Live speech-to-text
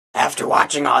After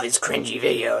watching all these cringy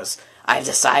videos, I've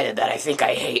decided that I think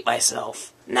I hate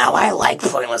myself. Now, I like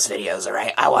pointless videos,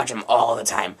 alright? I watch them all the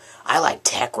time. I like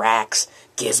Tech Racks,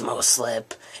 Gizmo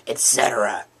Slip,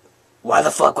 etc. Why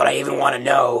the fuck would I even want to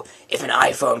know if an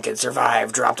iPhone could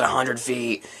survive dropped 100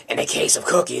 feet in a case of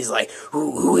cookies? Like,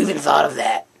 who even thought of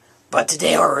that? But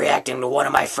today we're reacting to one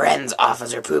of my friends,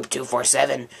 Officer Poop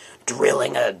 247,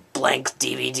 drilling a blank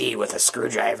DVD with a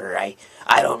screwdriver. I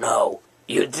don't know.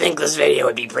 You'd think this video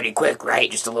would be pretty quick,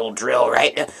 right? Just a little drill,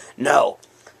 right? No.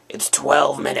 It's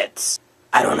 12 minutes.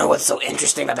 I don't know what's so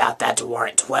interesting about that to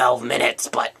warrant 12 minutes,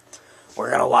 but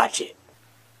we're gonna watch it.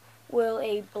 Will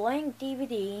a blank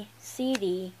DVD,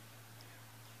 CD,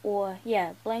 blank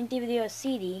DVD or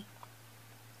CD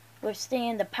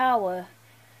withstand the power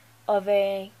of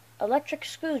a electric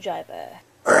screwdriver?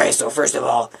 Alright, so first of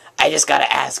all, I just gotta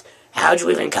ask, how'd you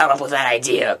even come up with that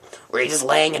idea? Were you just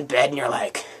laying in bed and you're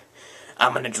like,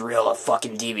 I'm gonna drill a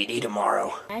fucking DVD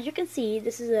tomorrow? As you can see,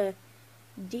 this is a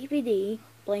DVD,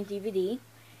 blank DVD.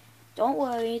 Don't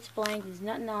worry, it's blank, there's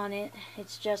nothing on it,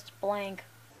 it's just blank.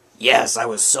 Yes, I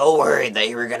was so worried that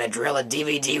you were gonna drill a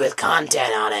DVD with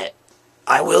content on it.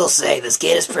 I will say, this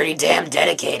kid is pretty damn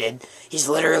dedicated. He's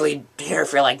literally here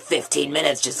for like 15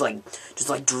 minutes just like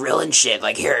drilling shit.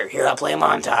 Like, here, I'll play a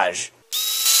montage.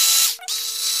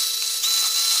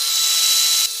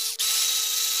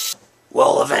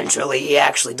 Well, eventually he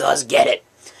actually does get it.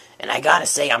 And I gotta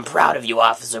say, I'm proud of you,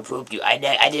 Officer Poop. I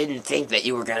didn't think that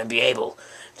you were gonna be able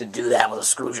to do that with a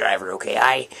screwdriver, okay?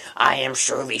 I am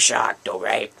surely shocked,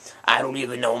 alright? I don't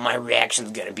even know what my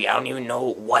reaction's gonna be. I don't even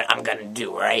know what I'm gonna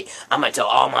do, alright? I'm gonna tell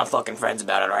all my fucking friends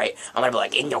about it, alright? I'm gonna be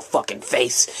like, in your fucking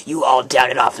face, you all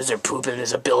doubted Officer Poop and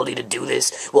his ability to do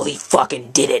this. Well, he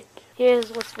fucking did it.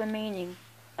 Here's what's remaining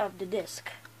of the disc.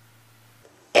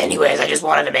 Anyways, I just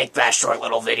wanted to make that short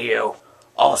little video.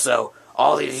 Also,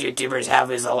 all these YouTubers have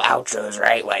these little outros,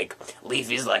 right? Like,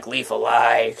 Leafy's like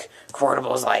Leaf-alike,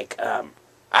 Quortable's like,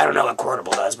 I don't know what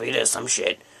Quortable does, but he does some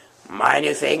shit. My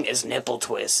new thing is nipple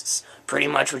twists. Pretty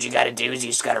much what you gotta do is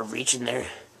you just gotta reach in there,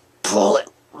 pull it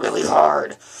really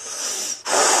hard.